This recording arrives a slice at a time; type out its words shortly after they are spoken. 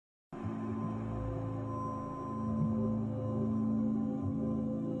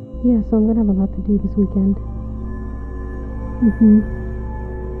Yeah, so I'm gonna have a lot to do this weekend.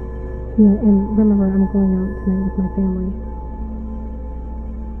 Yeah, and remember, I'm going out tonight with my family.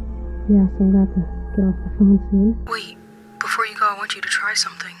 Yeah, so I'm gonna have to get off the phone soon. Wait, before you go, I want you to try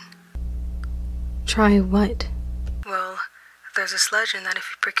something. Try what? Well, there's this legend that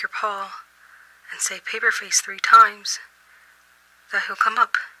if you prick your paw and say Paperface 3 times, that he'll come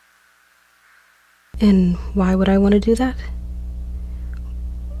up. And why would I want to do that?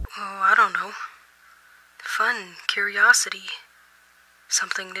 Oh, I don't know. Fun, curiosity,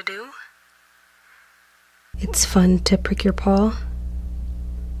 something to do. It's fun to prick your paw?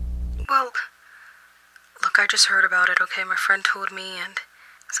 Well, look, I just heard about it, okay? My friend told me, and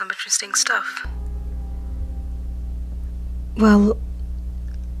some interesting stuff. Well,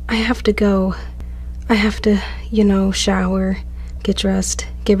 I have to go. I have to, you know, shower, get dressed,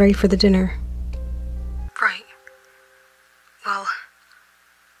 get ready for the dinner. Right. Well,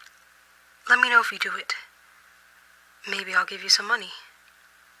 let me know if you do it. Maybe I'll give you some money.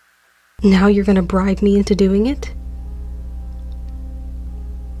 Now you're gonna bribe me into doing it?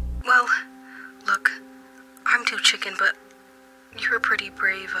 Well, look, I'm too chicken, but you're a pretty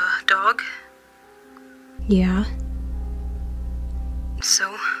brave, dog. Yeah.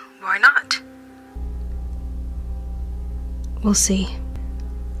 So, why not? We'll see.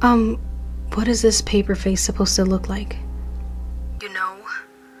 What is this paper face supposed to look like? You know,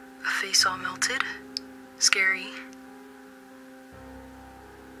 a face all melted. Scary.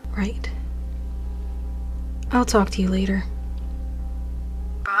 Right. I'll talk to you later.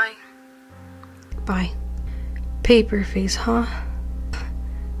 Bye. Bye. Paper face, huh?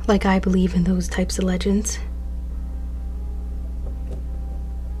 Like I believe in those types of legends.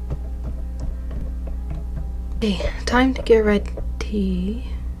 Okay, time to get ready.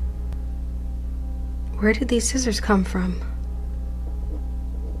 Where did these scissors come from?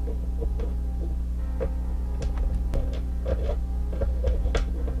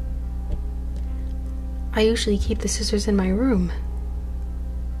 I usually keep the scissors in my room.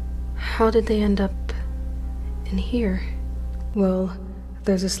 How did they end up in here? Well,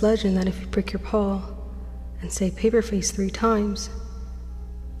 there's this legend that if you prick your paw and say Paperface 3 times,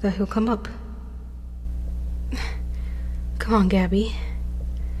 that he'll come up. Come on, Gabby.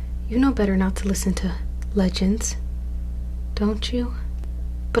 You know better not to listen to legends, don't you?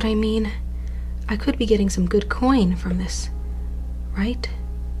 But I mean, I could be getting some good coin from this, right?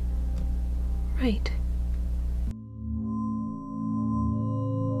 Right.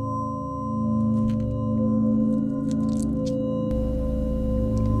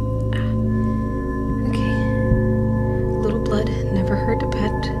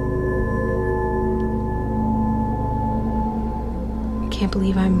 Can't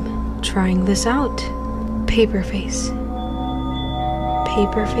believe I'm trying this out. Paperface.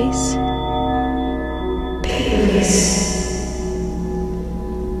 Paperface. Paperface.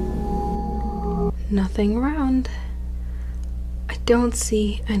 Nothing around. I don't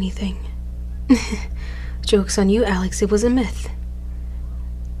see anything. Joke's on you, Alex. It was a myth.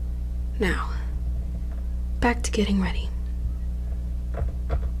 Now, back to getting ready.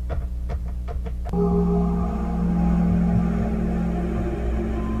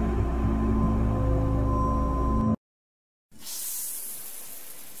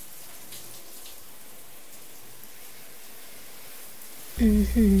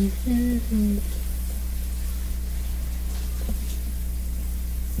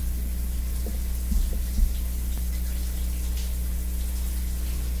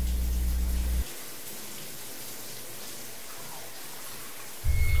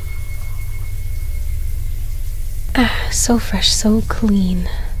 So fresh, so clean.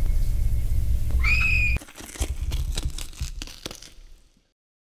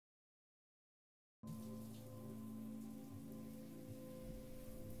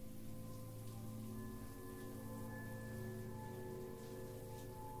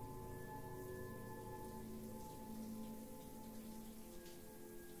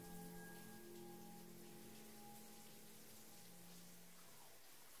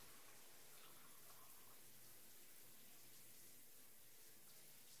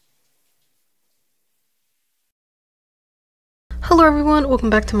 Hello everyone, welcome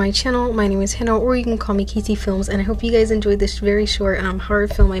back to my channel. My name is Hannah, or you can call me Casey Films, and I hope you guys enjoyed this very short horror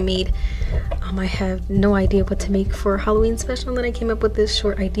film I made. I have no idea what to make for a Halloween special, and then I came up with this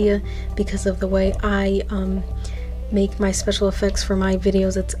short idea because of the way I make my special effects for my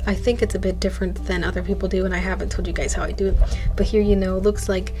videos. I think it's a bit different than other people do, and I haven't told you guys how I do it. But here, you know, it looks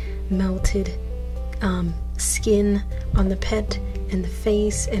like melted skin on the pet and the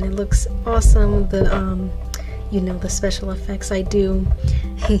face, and it looks awesome. you know, the special effects I do.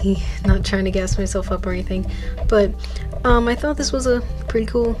 Not trying to gas myself up or anything, but I thought this was a pretty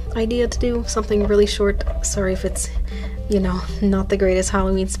cool idea to do something really short. Sorry if it's, you know, not the greatest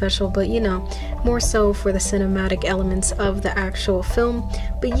Halloween special, but you know, more so for the cinematic elements of the actual film.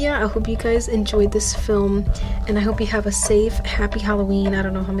 But yeah, I hope you guys enjoyed this film, and I hope you have a safe, happy Halloween. I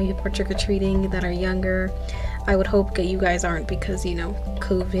don't know how many people are trick-or-treating that are younger. I would hope that you guys aren't because, you know,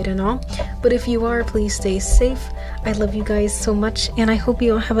 COVID and all. But if you are, please stay safe. I love you guys so much, and I hope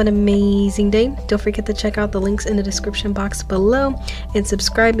you all have an amazing day. Don't forget to check out the links in the description box below, and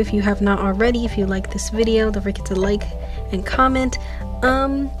subscribe if you have not already. If you like this video, don't forget to like and comment.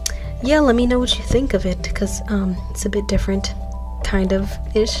 Yeah, let me know what you think of it, because it's a bit different, kind of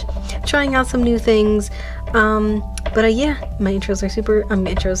ish, trying out some new things. But yeah, my outros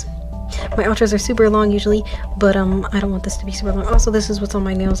are super long usually, but I don't want this to be super long. Also, this is what's on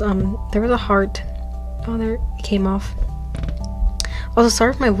my nails. There was a heart. Oh, there, it came off. Also,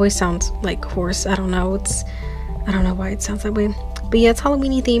 sorry if my voice sounds like hoarse. I don't know. I don't know why it sounds that way. But yeah, it's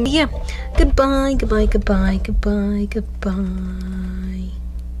Halloweeny themed. Yeah, goodbye, goodbye, goodbye, goodbye, goodbye.